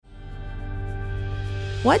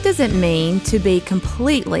What does it mean to be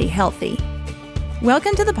completely healthy?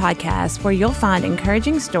 Welcome to the podcast where you'll find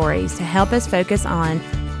encouraging stories to help us focus on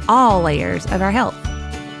all layers of our health.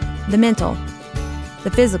 The mental,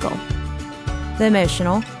 the physical, the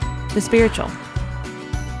emotional, the spiritual.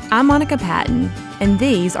 I'm Monica Patton, and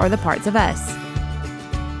these are the parts of us.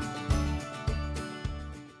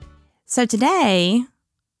 So today,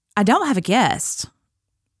 I don't have a guest.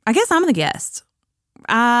 I guess I'm the guest.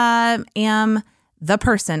 I am the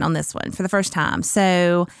person on this one for the first time.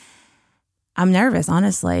 So I'm nervous,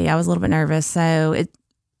 honestly. I was a little bit nervous. So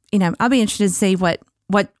I'll be interested to see what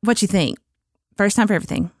you think. First time for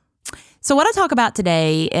everything. So what I talk about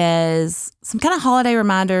today is some kind of holiday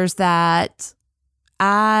reminders that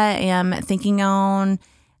I am thinking on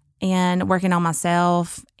and working on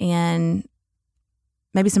myself, and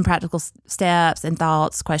maybe some practical steps and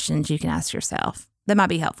thoughts, questions you can ask yourself that might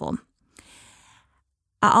be helpful.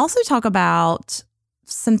 I also talk about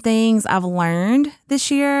some things I've learned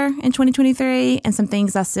this year in 2023 and some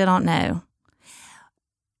things I still don't know.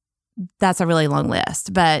 That's a really long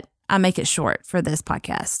list, but I make it short for this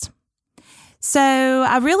podcast. So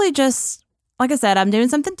I really just, like I said, I'm doing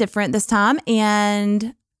something different this time,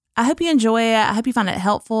 and I hope you enjoy it. I hope you find it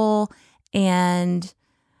helpful, and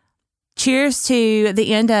cheers to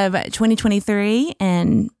the end of 2023,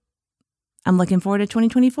 and I'm looking forward to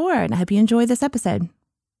 2024, and I hope you enjoy this episode.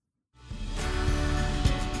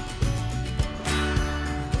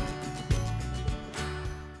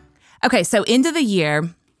 Okay, so end of the year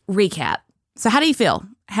recap. So how do you feel?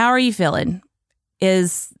 How are you feeling?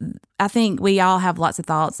 I think we all have lots of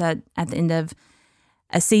thoughts at the end of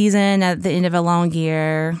a season, at the end of a long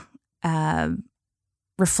year,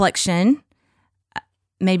 reflection,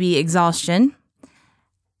 maybe exhaustion.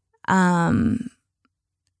 I've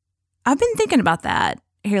been thinking about that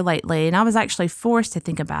here lately, and I was actually forced to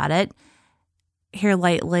think about it here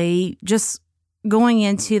lately, just going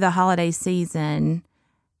into the holiday season.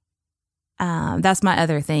 That's my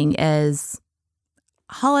other thing is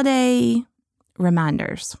holiday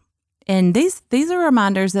reminders. And these are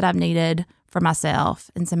reminders that I've needed for myself.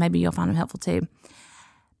 And so maybe you'll find them helpful too.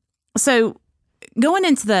 So going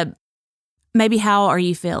into the maybe how are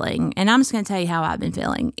you feeling? And I'm just going to tell you how I've been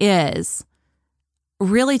feeling is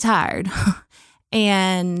really tired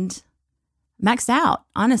and maxed out,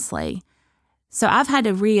 honestly. So I've had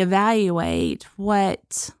to reevaluate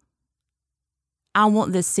what I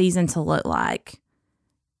want this season to look like.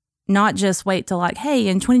 Not just wait till hey,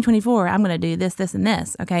 in 2024, I'm going to do this, this, and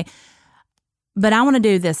this, okay? But I want to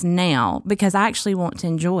do this now because I actually want to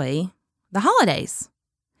enjoy the holidays.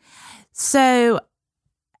 So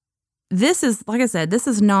this is, like I said, this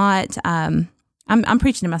is not, I'm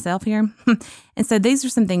preaching to myself here. And so these are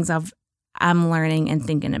some things I'm learning and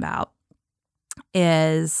thinking about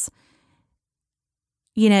is,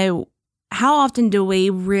 how often do we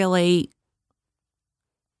really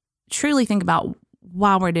truly think about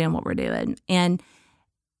why we're doing what we're doing? And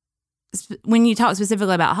when you talk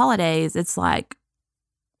specifically about holidays, it's like,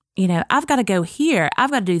 I've got to go here.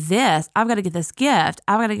 I've got to do this. I've got to get this gift.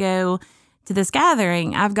 I've got to go to this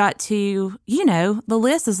gathering. I've got to, the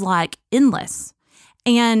list is like endless.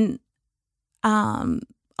 And a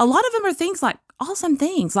lot of them are things like awesome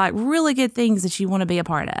things, like really good things that you want to be a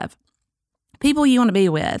part of, people you want to be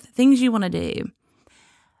with, things you want to do.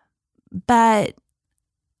 But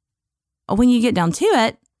when you get down to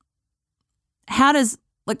it,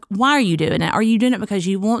 why are you doing it? Are you doing it because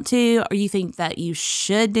you want to, or you think that you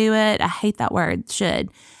should do it? I hate that word, should.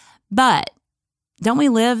 But don't we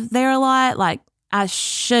live there a lot? Like, I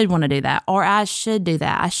should want to do that, or I should do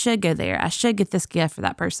that. I should go there. I should get this gift for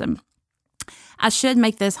that person. I should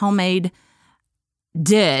make this homemade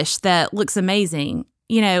dish that looks amazing.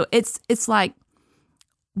 It's like,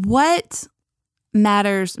 what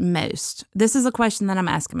matters most? This is a question that I'm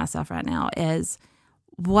asking myself right now is,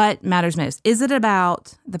 what matters most? Is it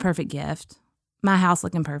about the perfect gift, my house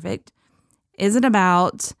looking perfect? Is it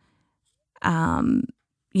about,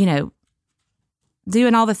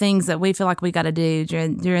 doing all the things that we feel like we got to do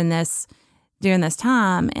during this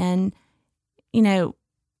time? And,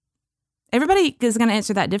 everybody is going to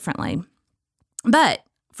answer that differently. But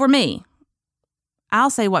for me, I'll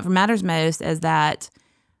say what matters most is that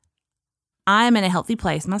I am in a healthy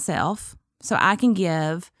place myself, so I can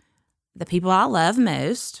give the people I love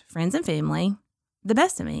most, friends and family, the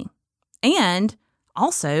best of me, and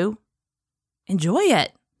also enjoy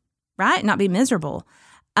it, right? Not be miserable.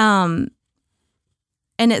 And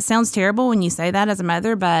it sounds terrible when you say that as a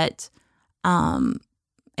mother, but even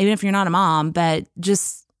if you're not a mom, but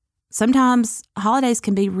just sometimes holidays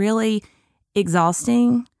can be really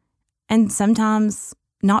exhausting and sometimes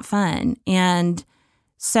not fun. And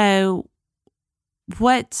So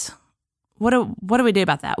what do we do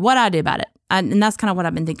about that? What I do about it, and that's kind of what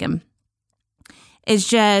I've been thinking, is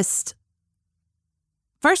just,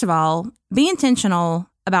 first of all, be intentional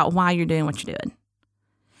about why you're doing what you're doing.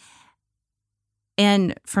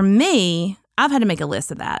 And for me, I've had to make a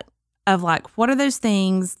list of that, of like, what are those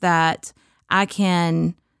things that what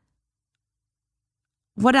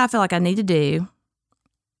do I feel like I need to do?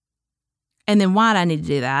 And then why do I need to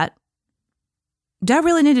do that? Do I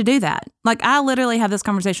really need to do that? Like, I literally have this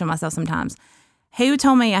conversation with myself sometimes. Who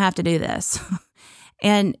told me I have to do this?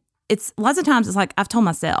 And it's lots of times it's like I've told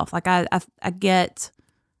myself, like I can get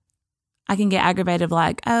aggravated,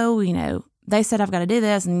 like, oh, they said I've got to do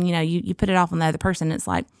this, and you put it off on the other person. And it's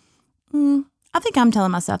like, I think I'm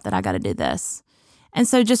telling myself that I got to do this. And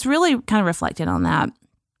so just really kind of reflecting on that.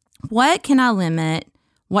 What can I limit?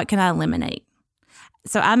 What can I eliminate?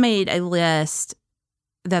 So I made a list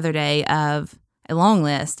the other day, of a long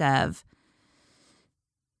list of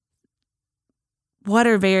what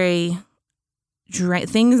are things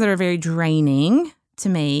that are very draining to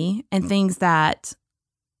me, and things that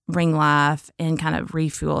bring life and kind of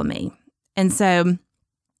refuel me. And so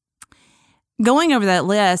going over that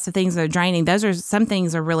list of things that are draining, some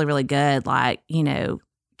things are really, really good, like,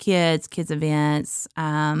 kids events,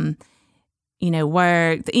 work.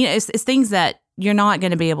 It's things that you're not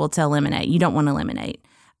going to be able to eliminate. You don't want to eliminate.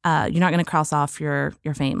 You're not going to cross off your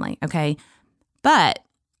family, okay? But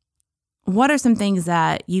what are some things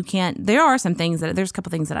that you can't? There's a couple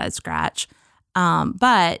things that I'd scratch,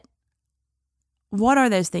 but what are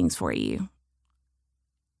those things for you?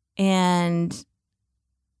 And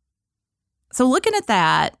so looking at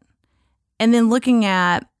that, and then looking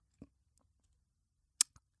at,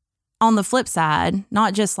 on the flip side,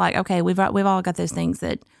 not just like, okay, we've all got those things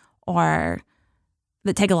that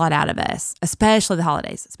take a lot out of us, especially the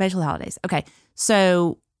holidays. Okay,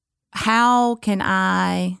 so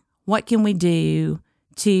what can we do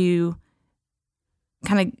to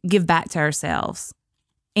kind of give back to ourselves?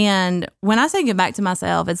 And when I say give back to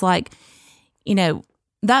myself, it's like,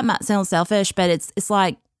 that might sound selfish, but it's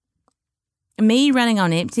like me running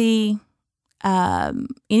on empty.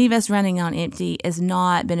 Any of us running on empty is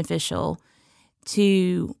not beneficial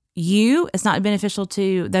to you. It's not beneficial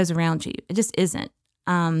to those around you. It just isn't.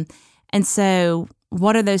 And so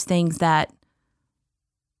what are those things that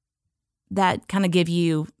kind of give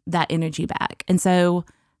you that energy back? And so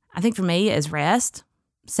I think for me is rest,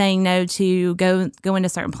 saying no to go into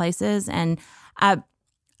certain places. And I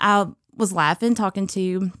was laughing, talking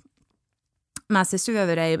to my sister the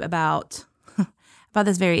other day about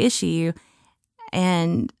this very issue.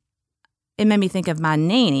 And it made me think of my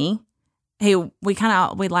nanny, who we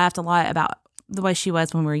laughed a lot about the way she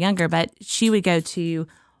was when we were younger, but she would go to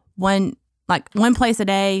one place a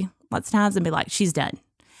day, lots of times, and be like, she's done.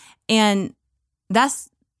 And that's,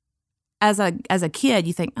 as a kid,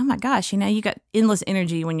 you think, oh my gosh, you got endless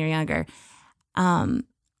energy when you're younger. And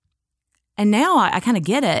now I kind of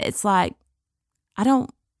get it. It's like,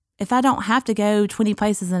 if I don't have to go 20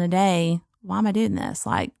 places in a day, why am I doing this?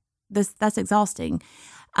 Like, that's exhausting.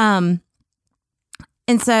 And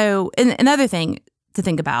so another thing to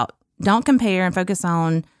think about, don't compare and focus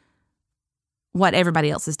on what everybody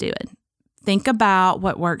else is doing. Think about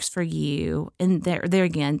what works for you. And there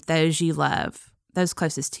again, those you love, those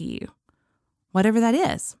closest to you, whatever that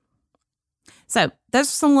is. So those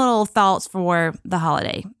are some little thoughts for the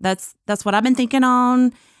holiday. That's what I've been thinking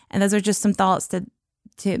on. And those are just some thoughts that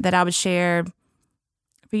I would share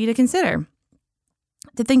for you to consider,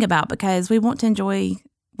 to think about, because we want to enjoy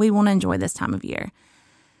this time of year.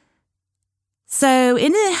 So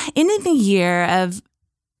in the year of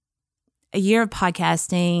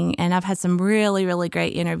podcasting, and I've had some really, really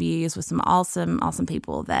great interviews with some awesome, awesome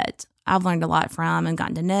people that I've learned a lot from and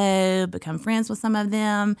gotten to know, become friends with some of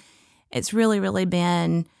them. It's really, really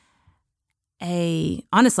been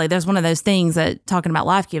honestly, there's one of those things that talking about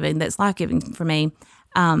life-giving, that's life-giving for me.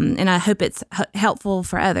 And I hope it's helpful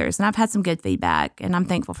for others. And I've had some good feedback, and I'm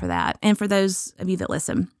thankful for that. And for those of you that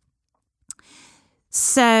listen.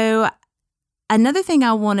 So another thing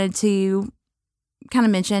I wanted to kind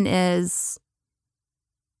of mention is,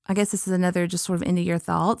 I guess this is another just sort of end of year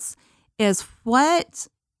thoughts, is what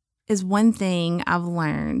is one thing I've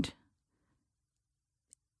learned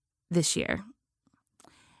this year?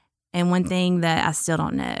 And one thing that I still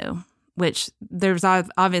don't know, which there's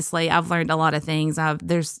obviously, I've learned a lot of things.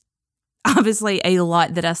 There's obviously a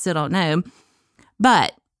lot that I still don't know.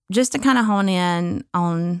 But just to kind of hone in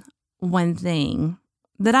on one thing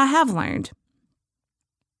that I have learned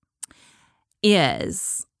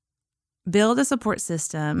is build a support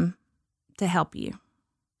system to help you.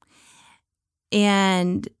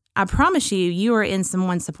 And I promise you, you are in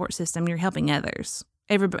someone's support system. You're helping others.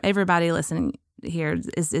 Everybody listening here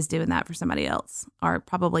is doing that for somebody else, or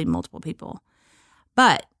probably multiple people.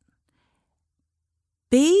 But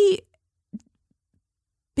be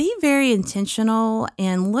very intentional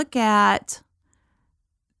and look at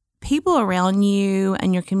people around you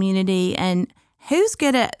and your community and who's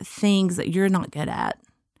good at things that you're not good at,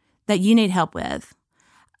 that you need help with.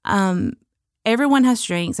 Everyone has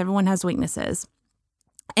strengths. Everyone has weaknesses.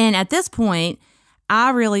 And at this point,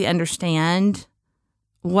 I really understand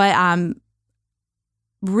what I'm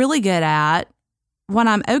really good at, what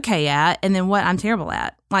I'm okay at, and then what I'm terrible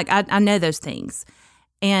at. Like, I know those things,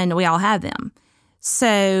 and we all have them.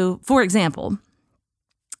 So, for example,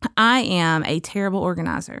 I am a terrible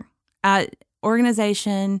organizer.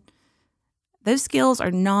 Organization, those skills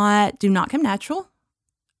do not come natural.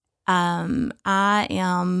 I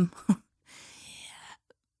am...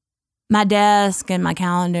 My desk and my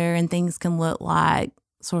calendar and things can look like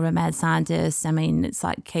sort of a mad scientist. I mean, it's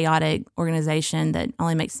like chaotic organization that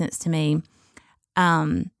only makes sense to me.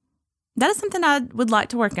 That is something I would like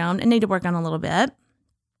to work on and need to work on a little bit.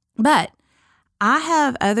 But I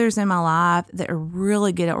have others in my life that are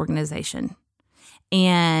really good at organization.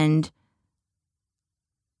 And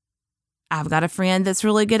I've got a friend that's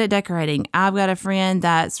really good at decorating. I've got a friend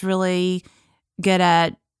that's really good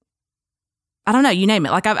at, I don't know, you name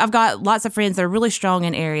it. Like I've got lots of friends that are really strong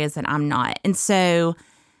in areas that I'm not. And so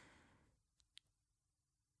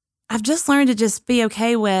I've just learned to just be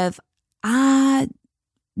okay with, I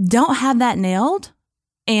don't have that nailed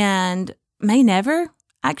and may never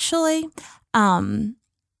actually. My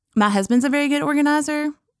husband's a very good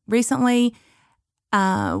organizer. Recently,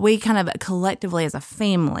 we kind of collectively as a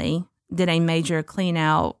family did a major clean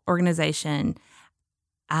out organization.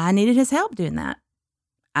 I needed his help doing that.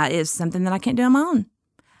 It's something that I can't do on my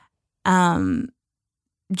own.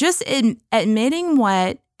 Just admitting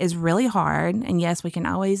what is really hard. And yes, we can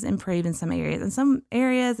always improve in some areas. In some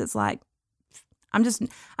areas, it's like, I'm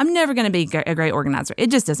never going to be a great organizer. It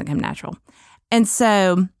just doesn't come natural. And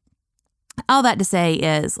so all that to say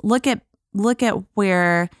is look at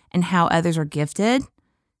where and how others are gifted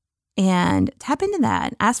and tap into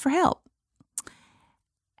that. Ask for help.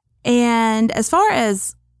 And as far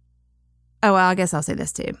as, oh, well, I guess I'll say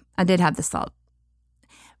this too. I did have this thought.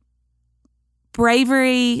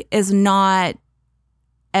 Bravery is not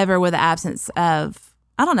ever with the absence of,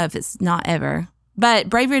 I don't know if it's not ever, but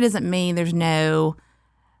bravery doesn't mean there's no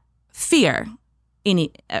fear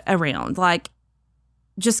around. Like,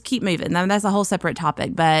 just keep moving. Now, that's a whole separate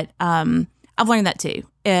topic, but I've learned that too,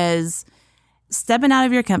 is stepping out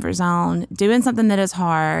of your comfort zone, doing something that is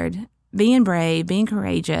hard, being brave, being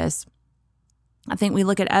courageous. I think we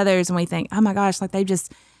look at others and we think, oh my gosh, like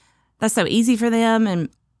that's so easy for them. And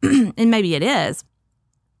and maybe it is,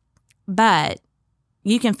 but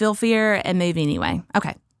you can feel fear and move anyway.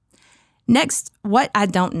 Okay. Next, what I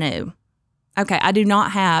don't know. Okay. I do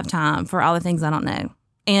not have time for all the things I don't know.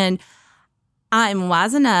 And I am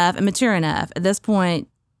wise enough and mature enough at this point.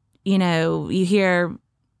 You know, you hear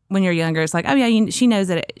when you're younger, it's like, oh yeah, she knows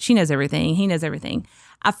that she knows everything. He knows everything.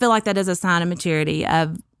 I feel like that is a sign of maturity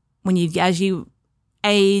of when as you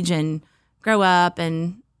age and grow up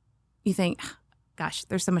and you think, gosh,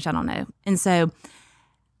 there's so much I don't know. And so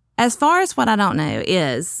as far as what I don't know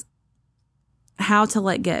is how to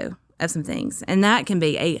let go of some things. And that can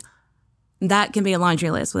be a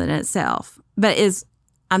laundry list within itself, but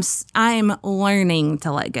I'm learning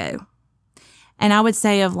to let go. And I would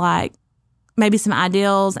say of like maybe some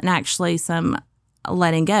ideals and actually some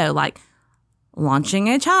letting go, like launching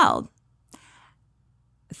a child,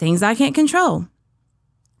 things I can't control,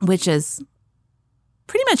 which is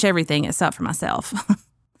pretty much everything except for myself.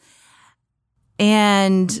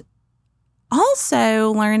 And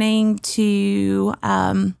also learning to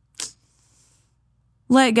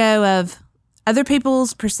let go of other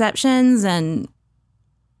people's perceptions and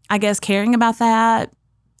I guess caring about that.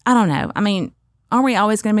 I don't know. I mean, aren't we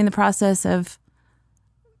always going to be in the process of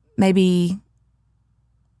maybe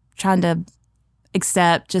trying to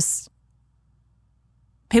accept just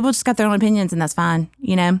people just got their own opinions and that's fine,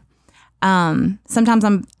 you know? Sometimes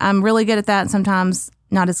I'm really good at that and sometimes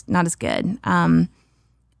not as good.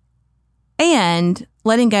 And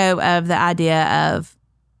letting go of the idea of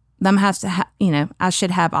them has to I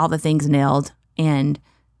should have all the things nailed and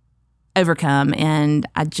overcome. And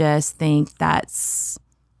I just think that's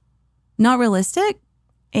not realistic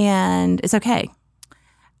and it's okay.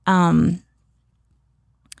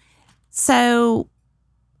 So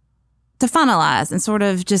to finalize and sort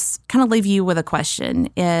of just kind of leave you with a question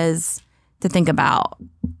is to think about,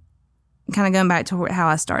 kind of going back to how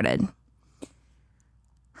I started.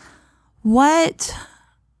 what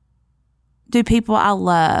do people I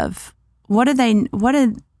love, what do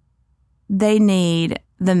they need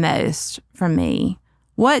the most from me?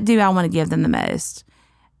 What do I want to give them the most,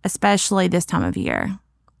 especially this time of year?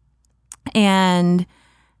 And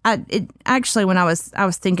actually, when I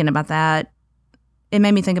was thinking about that, it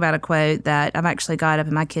made me think about a quote that I've actually got up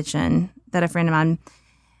in my kitchen that a friend of mine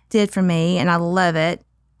did for me, and I love it.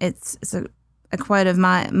 It's a quote of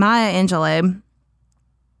Maya Angelou,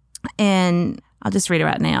 and I'll just read it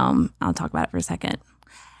right now. I'll talk about it for a second.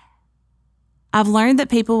 I've learned that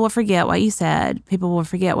people will forget what you said, people will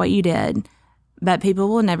forget what you did, but people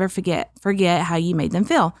will never forget how you made them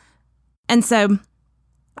feel. And so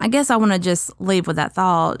I guess I want to just leave with that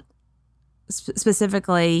thought,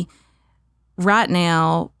 specifically right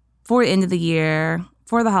now, for the end of the year,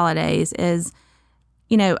 for the holidays, is,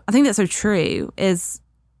 I think that's so true, is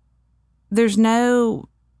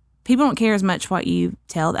people don't care as much what you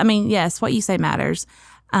tell. I mean, yes, what you say matters.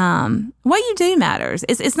 What you do matters.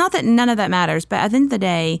 It's not that none of that matters, but at the end of the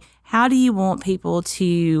day, how do you want people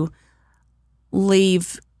to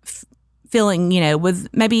leave feeling, with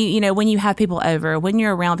maybe, when you have people over, when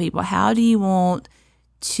you're around people, how do you want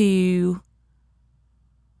to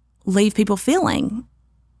leave people feeling?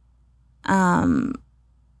 And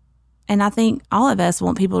I think all of us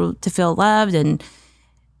want people to feel loved and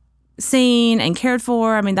seen and cared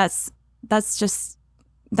for. I mean, that's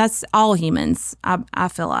all humans, I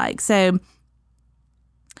feel like. So,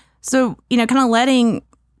 kind of letting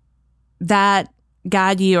that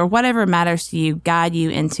guide you, or whatever matters to you, guide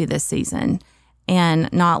you into this season,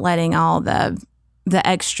 and not letting all the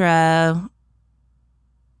extra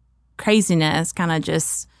craziness kind of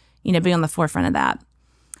just, be on the forefront of that.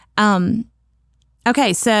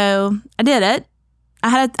 Okay, so I did it. I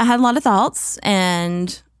had a lot of thoughts,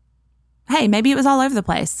 and hey, maybe it was all over the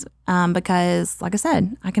place, because, like I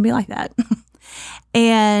said, I can be like that.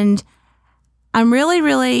 And I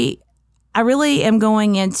really am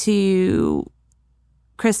going into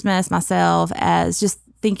Christmas myself as just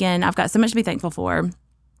thinking I've got so much to be thankful for.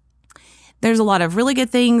 There's a lot of really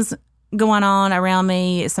good things going on around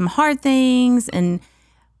me, some hard things, and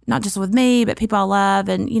not just with me, but people I love.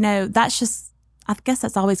 And, that's just, I guess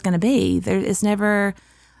that's always going to be.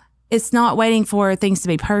 It's not waiting for things to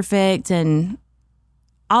be perfect and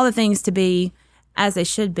all the things to be as they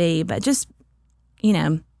should be, but just,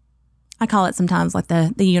 I call it sometimes like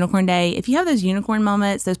the unicorn day. If you have those unicorn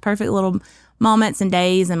moments, those perfect little moments and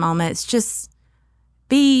days and moments, just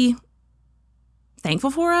be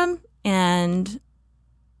thankful for them, and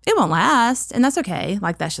it won't last, and that's okay.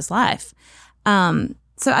 Like, that's just life.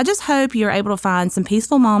 So I just hope you're able to find some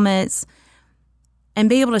peaceful moments and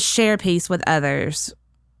be able to share peace with others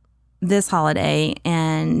this holiday,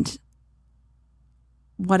 and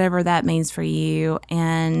whatever that means for you,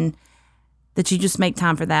 and that you just make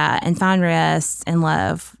time for that and find rest and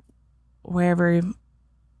love wherever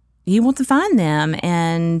you want to find them,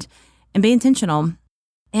 and be intentional.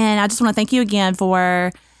 And I just want to thank you again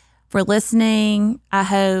for listening. I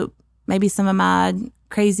hope maybe some of my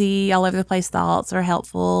crazy, all over the place thoughts are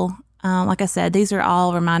helpful. Like I said, these are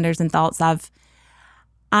all reminders and thoughts I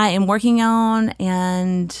am working on,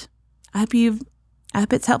 and I hope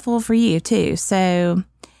it's helpful for you too. So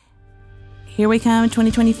here we come,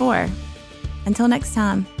 2024. Until next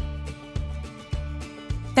time.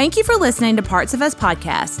 Thank you for listening to Parts of Us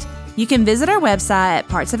Podcast. You can visit our website at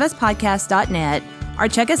partsofuspodcast.net or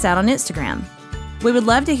check us out on Instagram. We would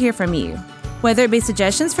love to hear from you, whether it be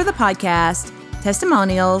suggestions for the podcast,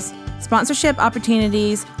 testimonials, sponsorship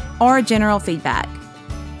opportunities, or general feedback.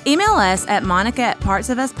 Email us at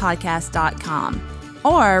monica@partsofuspodcast.com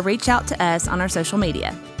or reach out to us on our social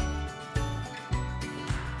media.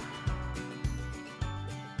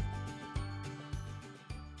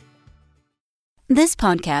 This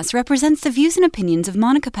podcast represents the views and opinions of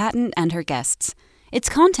Monica Patton and her guests. Its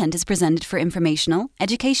content is presented for informational,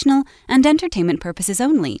 educational, and entertainment purposes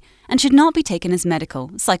only, and should not be taken as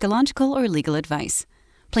medical, psychological, or legal advice.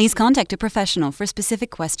 Please contact a professional for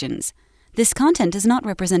specific questions. This content does not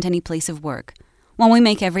represent any place of work. While we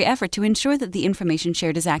make every effort to ensure that the information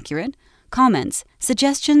shared is accurate, comments,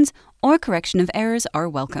 suggestions, or correction of errors are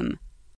welcome.